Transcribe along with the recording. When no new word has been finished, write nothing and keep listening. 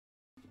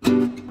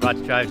About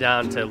to drive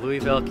down to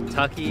Louisville,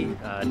 Kentucky,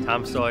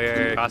 Tom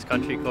Sawyer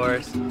cross-country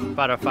course.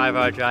 About a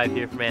 5-hour drive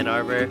here from Ann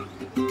Arbor.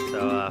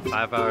 So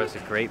 5 hours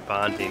of great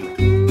bonding.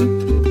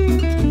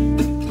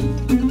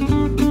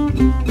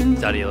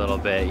 Study a little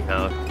bit, you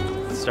know,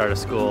 start of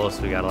school,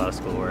 so we got a lot of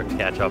schoolwork to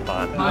catch up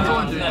on.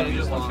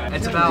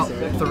 It's about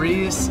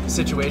 3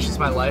 situations in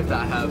my life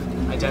that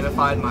have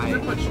identified my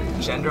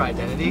gender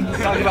identity.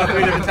 Talk about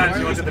 3 different times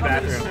you went to the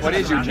bathroom. What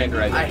is your gender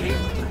identity?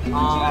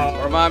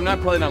 Or I'm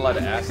not probably not allowed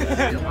to ask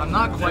that. I'm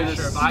not quite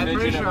sure, but I'm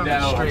pretty sure I'm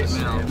a straight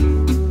male.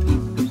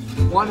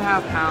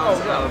 1/2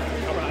 pounds of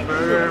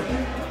burger,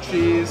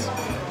 cheese,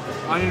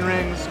 onion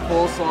rings,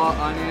 coleslaw,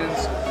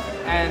 onions,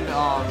 and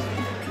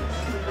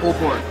pulled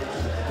pork.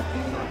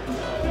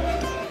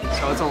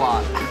 So it's a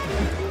lot.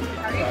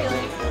 How are you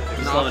feeling?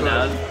 Slowing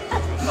down.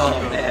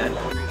 Oh man.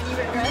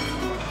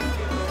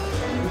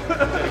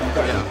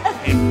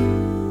 Yeah.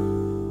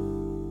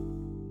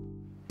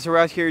 So we're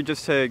out here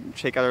just to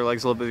shake out our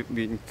legs a little bit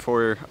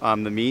before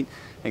the meet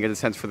and get a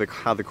sense for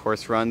how the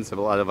course runs. A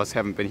lot of us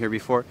haven't been here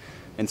before,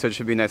 and so it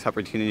should be a nice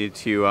opportunity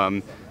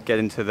to get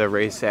into the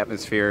race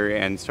atmosphere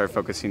and start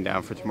focusing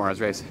down for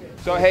tomorrow's race.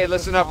 So hey,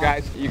 listen up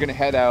guys. You're gonna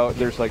head out,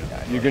 there's like,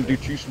 you're gonna do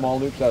 2 small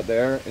loops out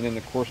there, and then the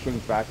course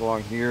swings back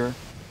along here,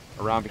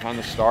 around behind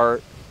the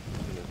start,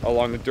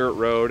 along the dirt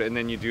road, and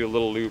then you do a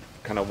little loop,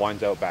 kind of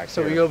winds out back.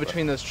 So we go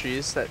between those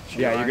trees that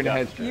yeah, you're gonna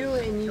head. You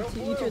and you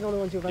two are the only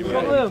ones who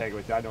have Take it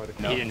with you. I know what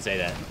No, he didn't say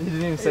that. He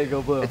didn't even say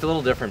go blue. It's a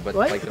little different, but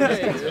what? like the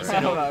he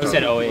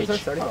said OH.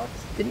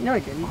 Didn't, no, I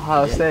didn't.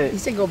 Ohio State. He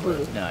said go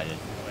blue. No, I didn't.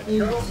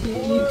 You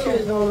two are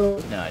the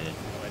only. No, I didn't.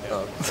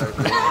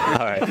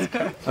 All right,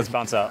 let's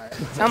bounce out.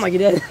 Sound like you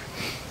did.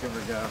 Here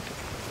we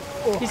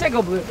go. He said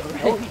go blue,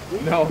 right?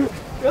 No.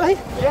 Really?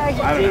 Yeah,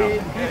 he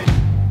did.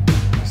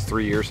 It's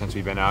 3 years since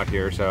we've been out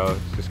here, so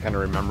just kind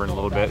of remembering a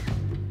little bit.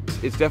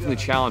 It's definitely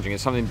challenging.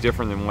 It's something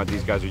different than what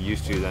these guys are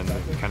used to, than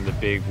kind of the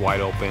big, wide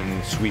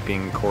open,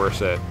 sweeping course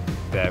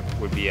that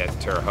would be at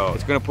Terre Haute.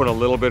 It's going to put a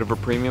little bit of a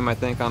premium, I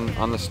think,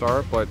 on the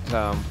start, but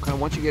kind of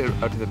once you get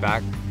out to the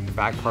back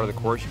part of the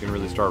course, you can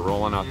really start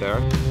rolling out there.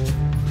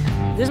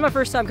 This is my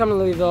first time coming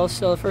to Louisville,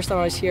 so the first time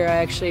I was here, I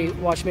actually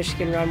watched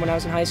Michigan run when I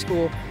was in high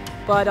school.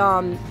 But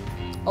a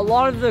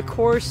lot of the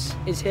course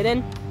is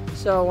hidden,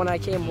 so when I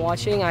came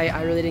watching,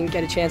 I really didn't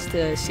get a chance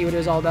to see what it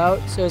was all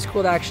about. So it's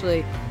cool to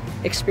actually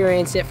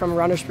experience it from a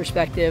runner's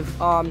perspective.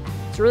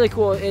 It's really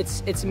cool.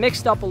 It's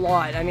mixed up a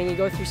lot. I mean, you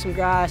go through some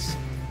grass,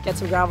 get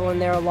some gravel in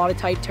there, a lot of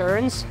tight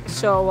turns.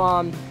 So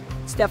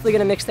it's definitely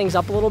going to mix things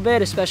up a little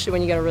bit, especially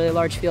when you get a really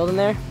large field in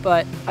there.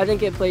 But I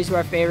think it plays to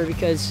our favor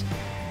because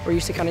we're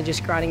used to kind of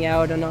just grinding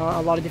out on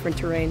a lot of different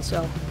terrain,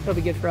 so it'll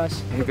be good for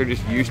us. I think they're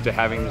just used to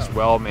having this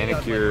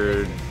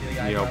well-manicured,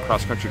 you know,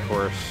 cross-country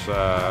course,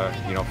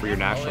 you know, for your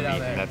national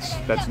meet, and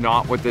that's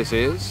not what this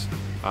is.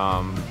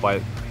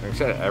 But like I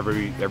said,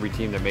 every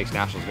team that makes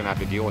nationals is going to have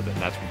to deal with it,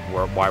 and that's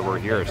why we're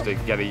here, is to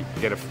get a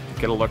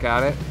look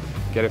at it,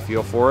 get a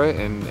feel for it,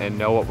 and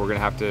know what we're going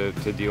to have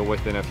to deal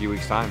with in a few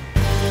weeks' time.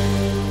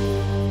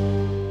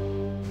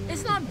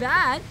 It's not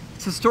bad.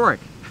 It's historic.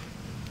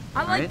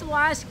 I like the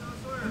last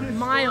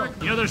mile.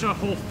 You know there's a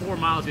whole 4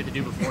 miles we have to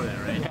do before that,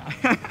 right?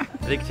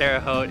 I think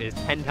Terre Haute is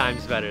 10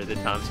 times better than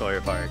Tom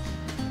Sawyer Park.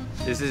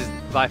 This is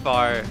by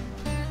far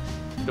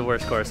the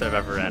worst course I've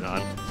ever ran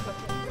on.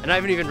 And I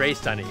haven't even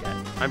raced on it yet.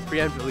 I'm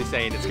preemptively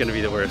saying it's going to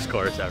be the worst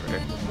course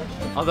ever.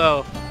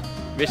 Although,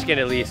 Michigan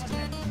at least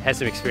has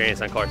some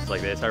experience on courses like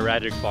this. Our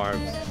Radrick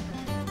Farms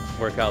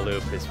workout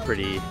loop is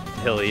pretty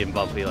hilly and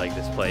bumpy like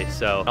this place.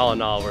 So all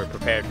in all, we're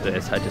prepared for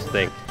this. I just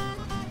think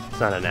it's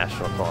not a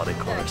national quality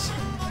course.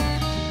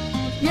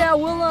 Yeah,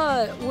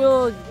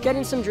 we'll get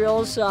in some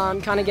drills,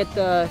 kind of get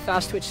the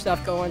fast twitch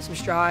stuff going, some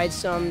strides,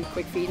 some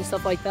quick feet and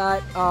stuff like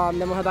that. Then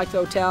we'll head back to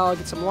the hotel,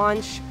 get some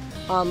lunch,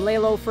 lay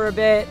low for a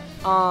bit.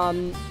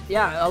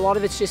 Yeah, a lot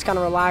of it's just kind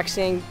of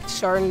relaxing,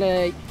 starting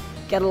to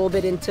get a little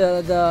bit into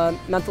the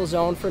mental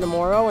zone for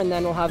tomorrow, and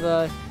then we'll have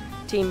a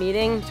team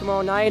meeting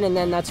tomorrow night, and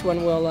then that's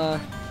when we'll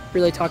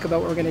really talk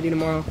about what we're going to do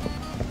tomorrow.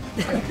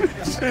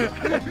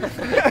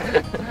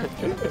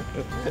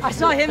 I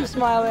saw him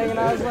smiling, and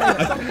I was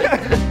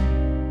like...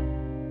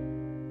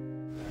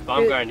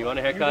 Baumgarten, you want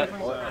a haircut?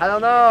 I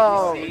don't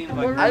know.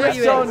 I just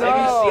don't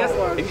know.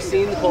 Have you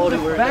seen the quality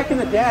we're Back in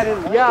the day, I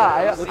didn't.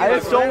 Yeah, I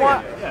just don't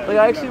want. Like,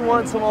 I actually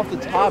want some off the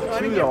top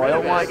too, though. I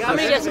don't want. I'm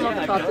gonna get some off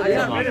the top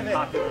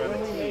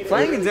today.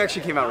 Flanagan's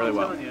actually came out really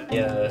well.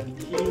 Yeah, I'm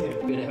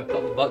gonna have a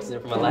couple bucks in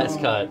there for my last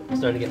cut. I'm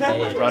starting to get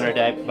paid. Runner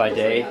day by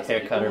day, hair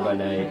cutter by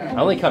night. I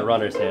only cut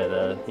runner's hair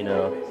though, you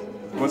know.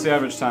 What's the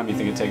average time you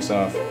think it takes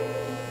off?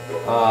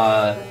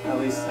 At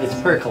least it's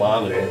per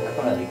kilometer.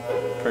 Probably like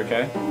Per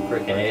K? per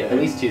K, at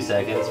least 2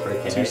 seconds per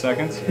K. 2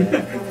 seconds?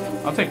 Yeah.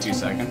 I'll take 2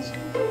 seconds.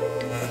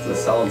 That's a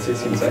solid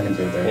 16 seconds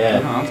right there. Yeah.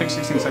 No, I'll take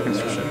 16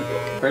 seconds for sure.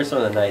 First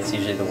one of the night's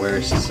usually the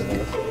worst. So.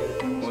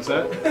 What's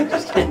that?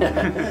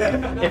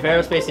 If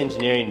aerospace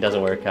engineering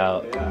doesn't work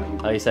out,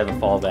 I used to have a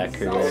fallback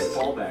career.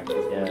 Fallback.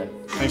 Yeah.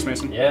 Thanks,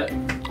 Mason. Yeah.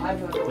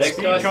 Next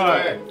Speed customer.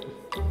 car.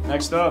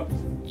 Next up.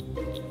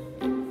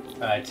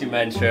 Alright, 2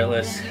 men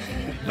shirtless.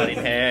 cutting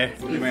hair.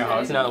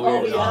 It's not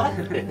weird at all.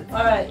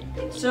 All right,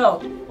 so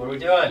What are we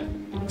doing?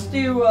 let's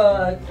do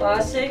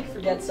classic.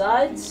 Forget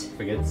sides.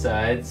 Forget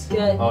sides.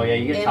 Good. Oh yeah,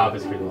 you get And top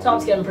is pretty long.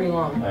 Top's getting pretty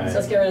long, All right. so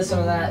let's get rid of some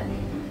of that,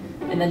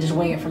 and then just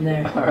wing it from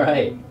there. All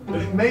right.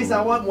 Mace,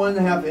 I want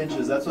 1.5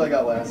 inches. That's what I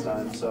got last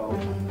time. So,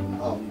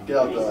 get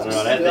out the. I don't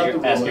know. I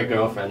have to ask your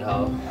girlfriend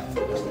how much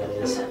that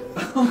is.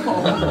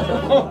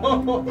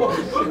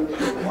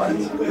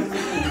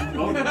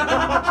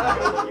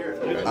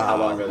 How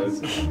long that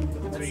is?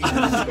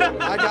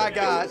 I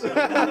got.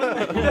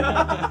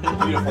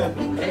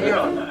 Hey,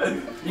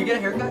 Hero, you get a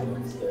haircut?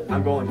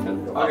 I'm going to.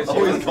 Oh,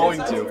 he's going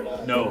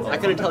to. No. I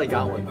couldn't tell he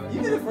got one.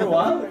 You did it for a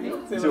while.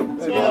 Two.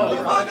 Oh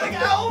my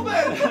god!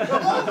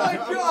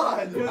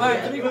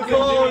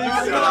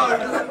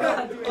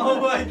 Oh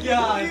my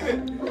god!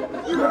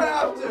 You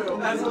have to.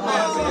 That's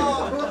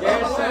amazing.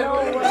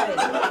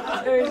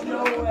 There's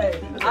no way.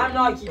 I'm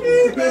not keeping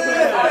it.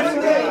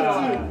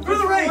 For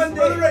the race.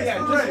 Yeah,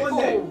 just one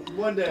day.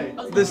 One day.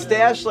 The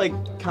stash like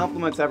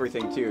complements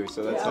everything too,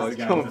 so that's how it's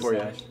going for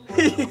you.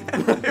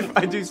 If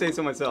I do say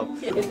so myself.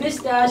 If this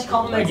stash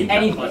complements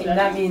anything,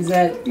 that means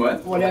that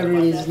whatever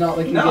it is not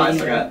looking good. I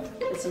forgot.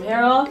 Get some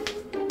hair off.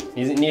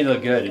 He need to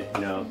look good,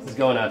 you know. He's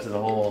going out to the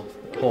whole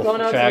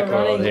Going out track to the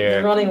world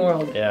here. running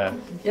world. Yeah.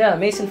 Yeah,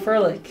 Mason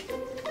Furlick.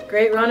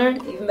 Great runner,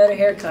 even better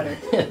hair cutter.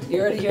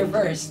 You heard it here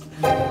first.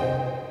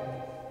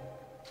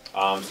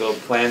 So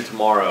plan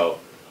tomorrow.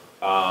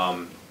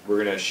 We're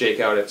gonna shake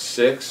out at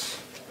 6.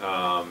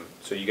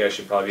 So you guys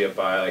should probably be up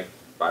by like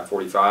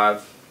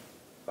 5:45,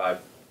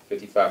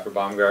 5:55 for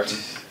Baumgarten.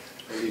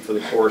 We'll leave for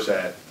the course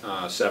at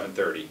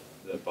 7:30.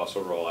 The bus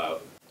will roll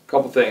out. A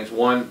couple things.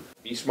 One,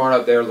 be smart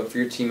out there. Look for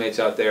your teammates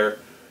out there.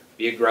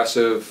 Be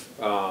aggressive.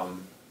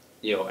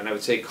 You know, and I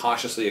would say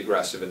cautiously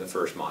aggressive in the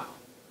first mile.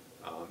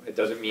 It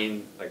doesn't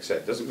mean, like I said,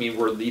 it doesn't mean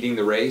we're leading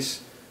the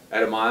race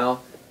at a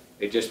mile.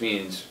 It just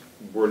means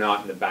we're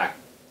not in the back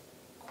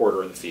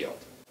quarter of the field.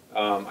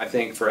 I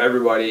think for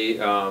everybody,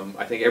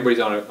 I think everybody's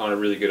on a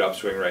really good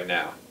upswing right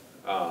now.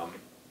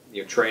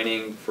 You know,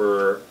 training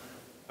for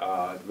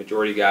the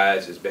majority of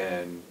guys has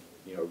been,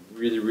 you know,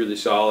 really, really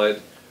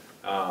solid.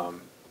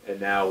 And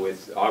now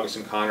with August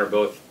and Connor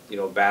both, you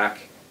know,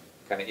 back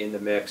kind of in the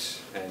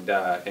mix and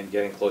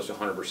getting close to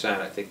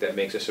 100%, I think that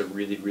makes us a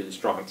really, really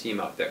strong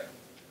team out there.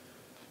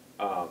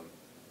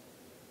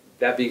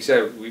 That being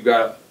said, we've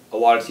got a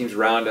lot of teams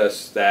around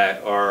us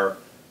that are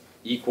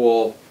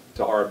equal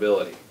to our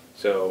ability.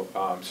 So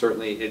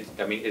certainly,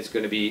 it's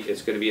going to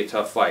be a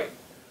tough fight,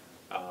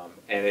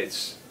 and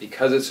it's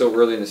because it's so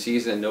early in the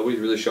season and nobody's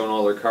really shown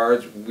all their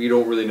cards. We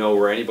don't really know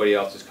where anybody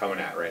else is coming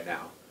at right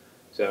now.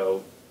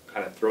 So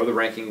kind of throw the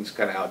rankings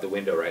kind of out the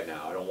window right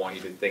now. I don't want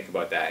you to think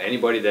about that.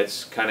 Anybody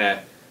that's kind of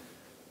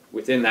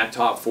within that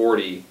top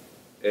 40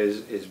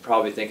 is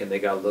probably thinking they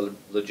got a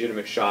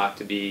legitimate shot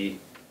to be,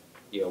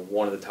 you know,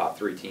 one of the top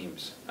 3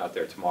 teams out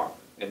there tomorrow,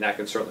 and that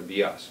can certainly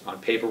be us. On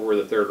paper, we're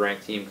the 3rd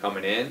ranked team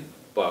coming in,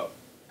 but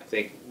I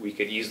think we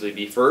could easily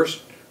be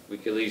 1st. We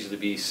could easily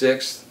be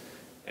 6th,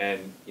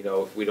 and you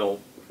know, if we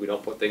don't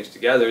put things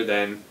together,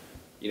 then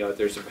you know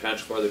there's the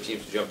potential for other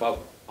teams to jump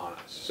up on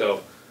us.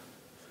 So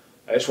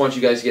I just want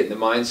you guys to get in the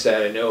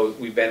mindset. I know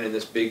we've been in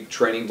this big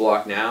training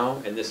block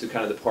now, and this is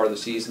kind of the part of the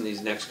season,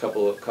 these next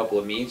couple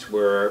of meets,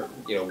 where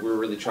you know we're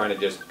really trying to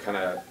just kind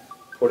of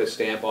put a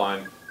stamp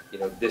on, you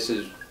know, this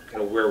is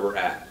kind of where we're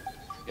at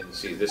in the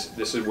season.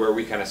 This is where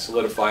we kind of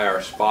solidify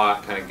our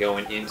spot, kind of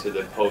going into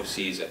the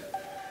postseason.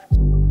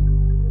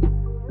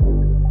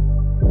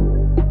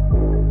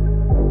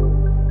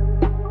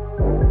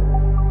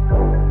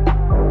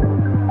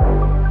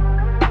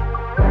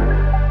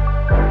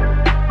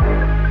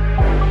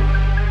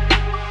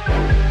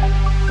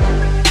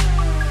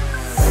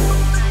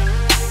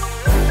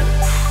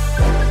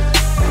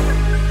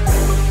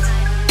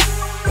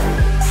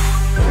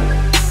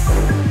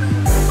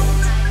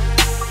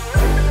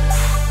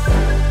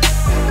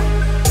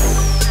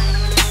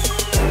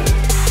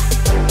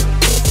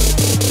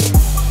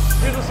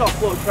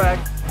 FloTrack,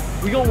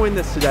 we gonna win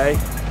this today.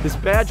 This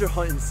badger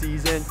hunting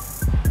season,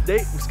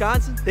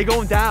 Wisconsin, they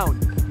going down.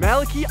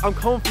 Malachi, I'm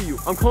coming for you.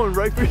 I'm coming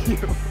right for you.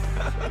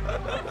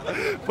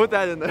 Put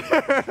that in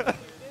there.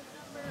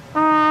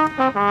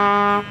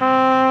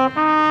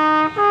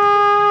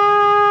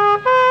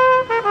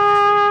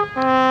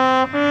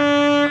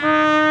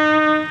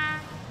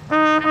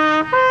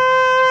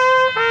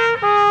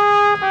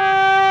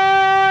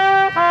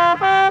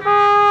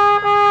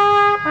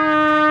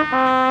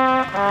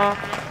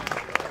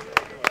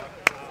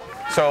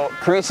 So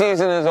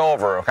preseason is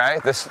over, okay?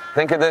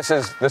 Think of this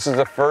as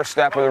the first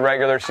step of the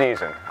regular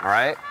season, all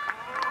right?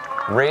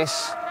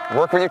 Race,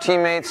 work with your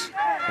teammates,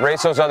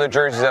 race those other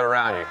jerseys that are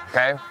around you,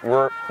 okay?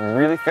 We're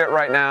really fit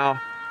right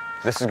now.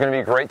 This is gonna be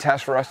a great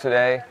test for us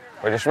today.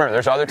 But just remember,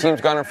 there's other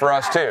teams gunning for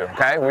us too,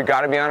 okay? We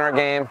gotta be on our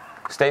game,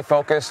 stay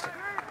focused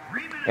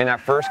in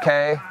that first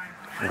K,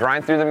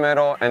 grind through the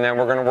middle, and then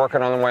we're gonna work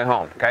it on the way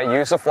home, okay?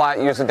 Use the flat,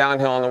 use the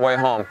downhill on the way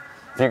home.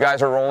 If you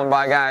guys are rolling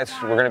by guys,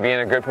 we're gonna be in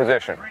a good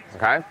position,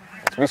 okay?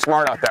 Be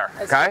smart out there,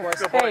 okay?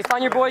 Hey,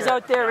 find your boys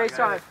out there, race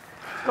on.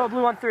 Let's go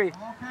blue on 3.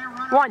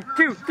 1,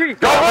 2, 3.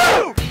 Go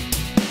blue!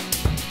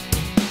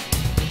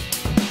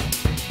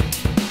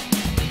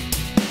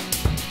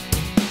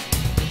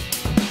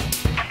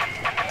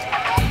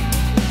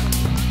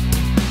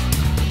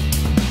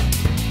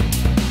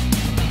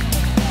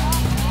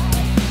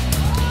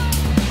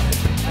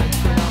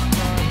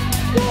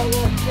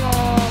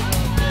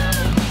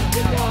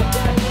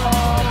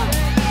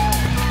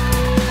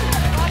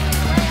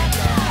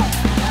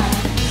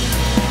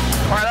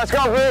 All right, let's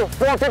go, blue.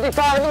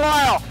 4:55 in the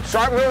mile.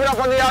 Start moving up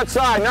on the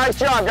outside. Nice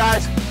job,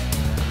 guys.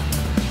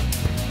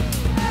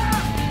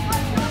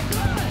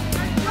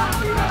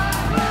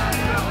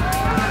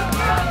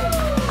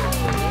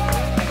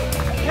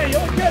 Hey,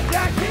 you'll get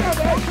Jack here,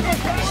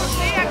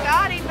 see, I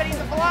got him, but he's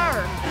a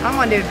blur. I'm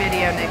gonna do a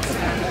video next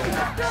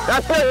time.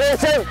 That's good,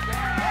 Mason.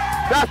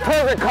 That's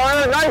perfect,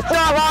 Connor. Nice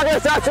job,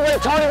 August. That's the way,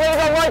 Tony. Way to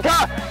go,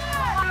 Micah.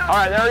 All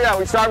right, there we go.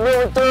 We start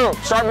moving through.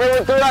 Start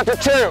moving through after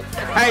 2.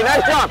 Hey,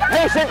 nice job.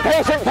 Patient,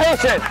 patient,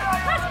 patient.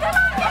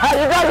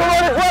 Hey, you guys are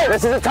running great.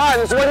 This is the time.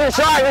 This is when you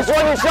shine. This is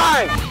when you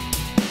shine.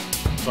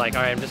 It's like,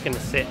 all right, I'm just going to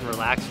sit and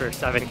relax for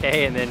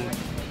 7K and then,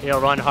 you know,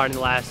 run hard in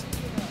the last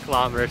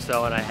kilometer or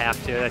so when I have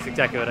to. That's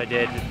exactly what I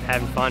did. Just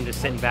having fun, just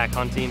sitting back,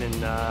 hunting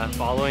and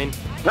following.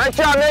 Nice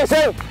job,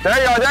 Mason. There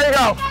you go. There you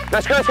go.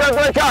 This group's going to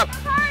break up.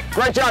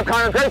 Great job,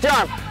 Connor. Great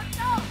job.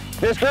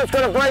 This group's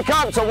going to break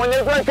up, so when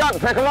they break up,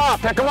 pick them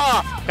off, pick them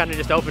off. Kind of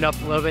just opened up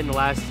a little bit in the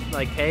last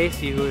K,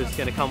 see who was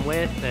going to come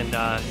with, and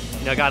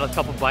you know, got a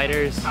couple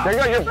biters. There you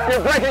go,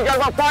 you're breaking, you got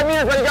about 5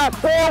 meters, but you got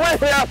 4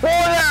 with you, 4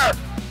 there.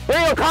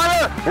 There you go,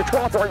 Connor. You're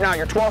 12th right now,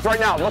 you're 12th right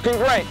now, looking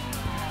great.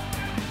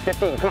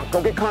 15, come on,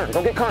 go get Connor,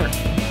 go get Connor.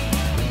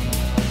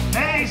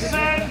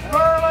 Mason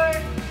Burley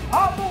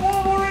of the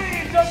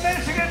Wolverines of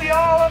Michigan, the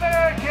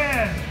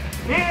All-American,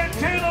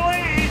 into the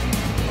lead.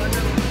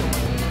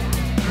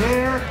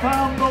 Here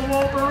come the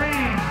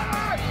Wolverines.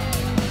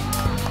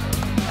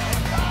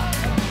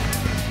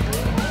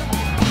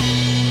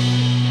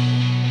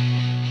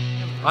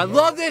 I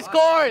love this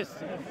course!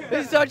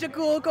 This is such a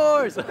cool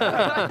course!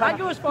 I'd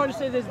go as far to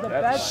say this is the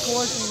best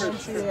course in the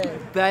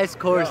NCAA. Best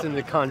course in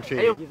the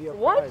country.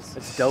 What?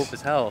 It's dope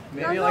as hell.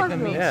 Maybe like the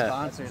meat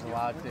sponsors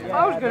allowed to. If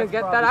I was going to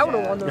get that, I would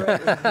have won the race.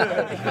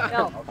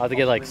 I'll have to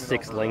get like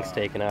 6 links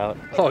taken out.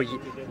 Oh, You're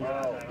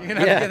gonna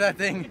have to get that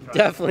thing.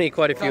 Definitely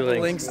quite a few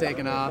links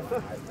taken off.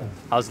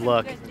 How's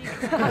luck?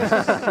 It would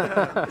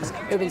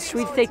have been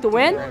sweet to take the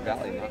win,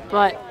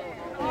 but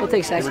we'll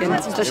take second,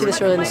 especially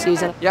this early in the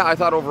season. Yeah, I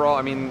thought overall,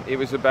 I mean, it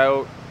was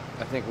about,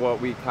 I think,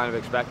 what we kind of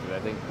expected. I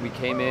think we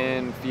came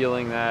in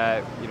feeling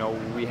that, you know,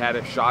 we had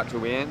a shot to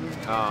win,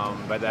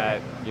 but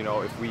that, you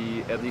know, if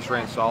we at least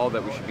ran solid,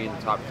 that we should be in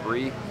the top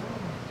 3.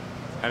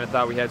 And I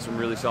thought we had some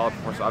really solid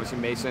performances. Obviously,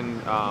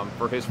 Mason,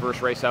 for his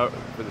first race out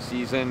for the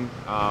season,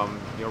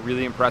 you know,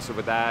 really impressive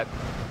with that.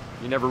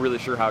 You're never really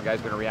sure how a guy's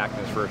going to react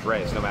in his first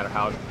race, no matter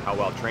how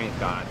well training's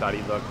gone. I thought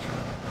he looked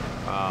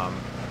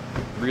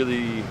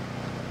really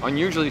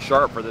unusually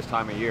sharp for this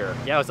time of year.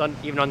 Yeah, I was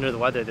even under the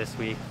weather this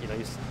week. You know,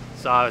 you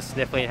saw I was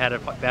sniffling, had a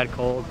bad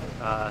cold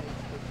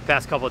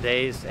past couple of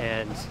days,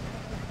 and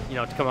you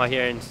know, to come out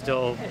here and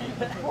still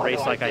race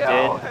like I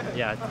did,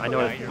 yeah, I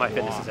know my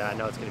fitness is at. I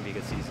know it's going to be a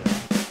good season.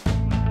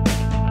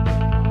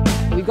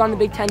 We've gone to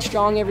Big Ten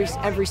strong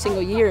every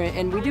single year,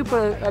 and we do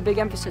put a big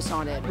emphasis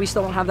on it. We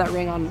still don't have that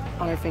ring on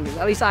our fingers.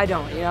 At least I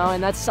don't, you know,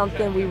 and that's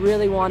something we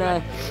really want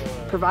to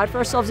provide for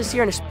ourselves this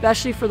year, and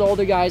especially for the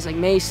older guys like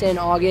Mason,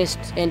 August,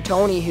 and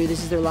Tony, who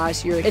this is their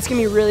last year. It's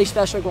going to be really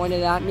special going to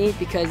that meet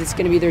because it's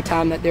going to be their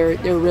time that they're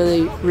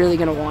really, really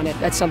going to want it.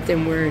 That's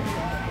something we're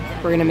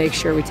going to make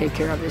sure we take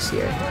care of this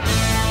year.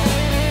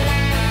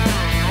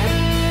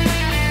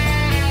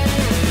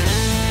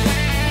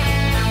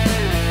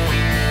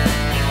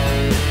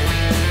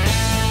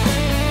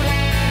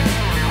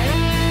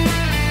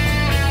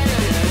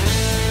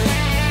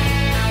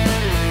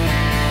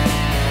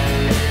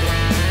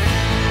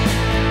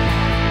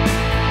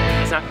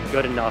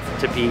 Good enough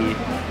to be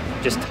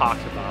just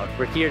talked about.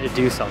 We're here to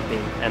do something,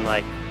 and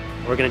like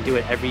we're gonna do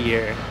it every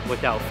year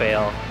without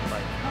fail,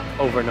 like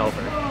over and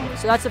over.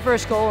 So that's the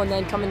first goal, and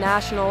then coming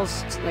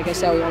nationals, like I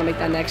said, we want to make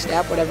that next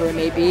step, whatever it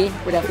may be.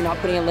 We're definitely not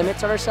putting any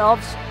limits on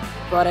ourselves,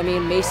 but I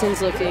mean,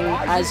 Mason's looking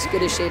as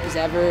good a shape as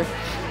ever,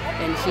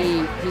 and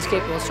he's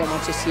capable of so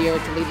much this year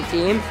to lead the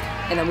team.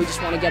 And then we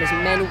just want to get as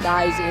many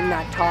guys in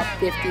that top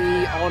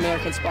 50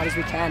 All-American spot as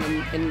we can,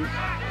 and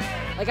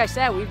like I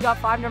said, we've got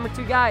 5 number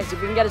 2 guys. If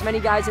we can get as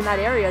many guys in that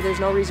area, there's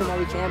no reason why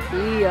we can't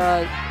be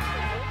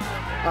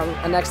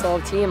a next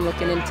level team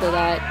looking into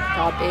that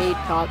top 8,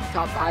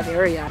 top 5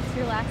 area.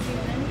 Your last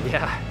season?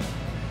 Yeah,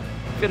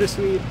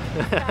 bittersweet.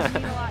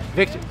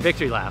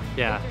 Victory lap,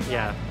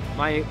 yeah.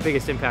 My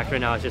biggest impact right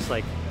now is just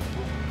like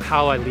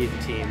how I lead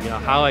the team, you know,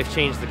 how I've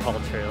changed the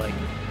culture. Like,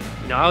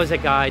 you know, I was a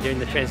guy during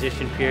the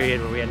transition period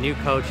where we had new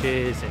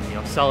coaches and, you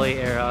know, Sully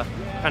era,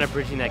 kind of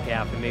bridging that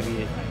gap and maybe,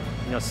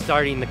 you know,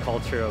 starting the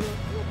culture of,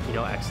 you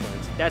know,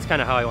 excellence. That's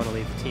kind of how I want to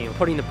lead the team,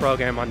 putting the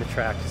program on the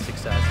track to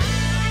success.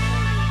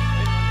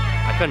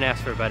 I couldn't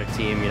ask for a better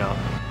team, you know.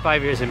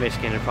 5 years in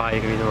Michigan are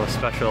probably going to be the most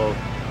special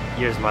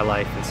years of my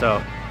life, and so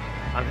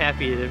I'm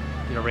happy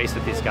to race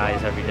with these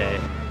guys every day,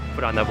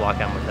 put on that block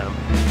M with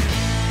them.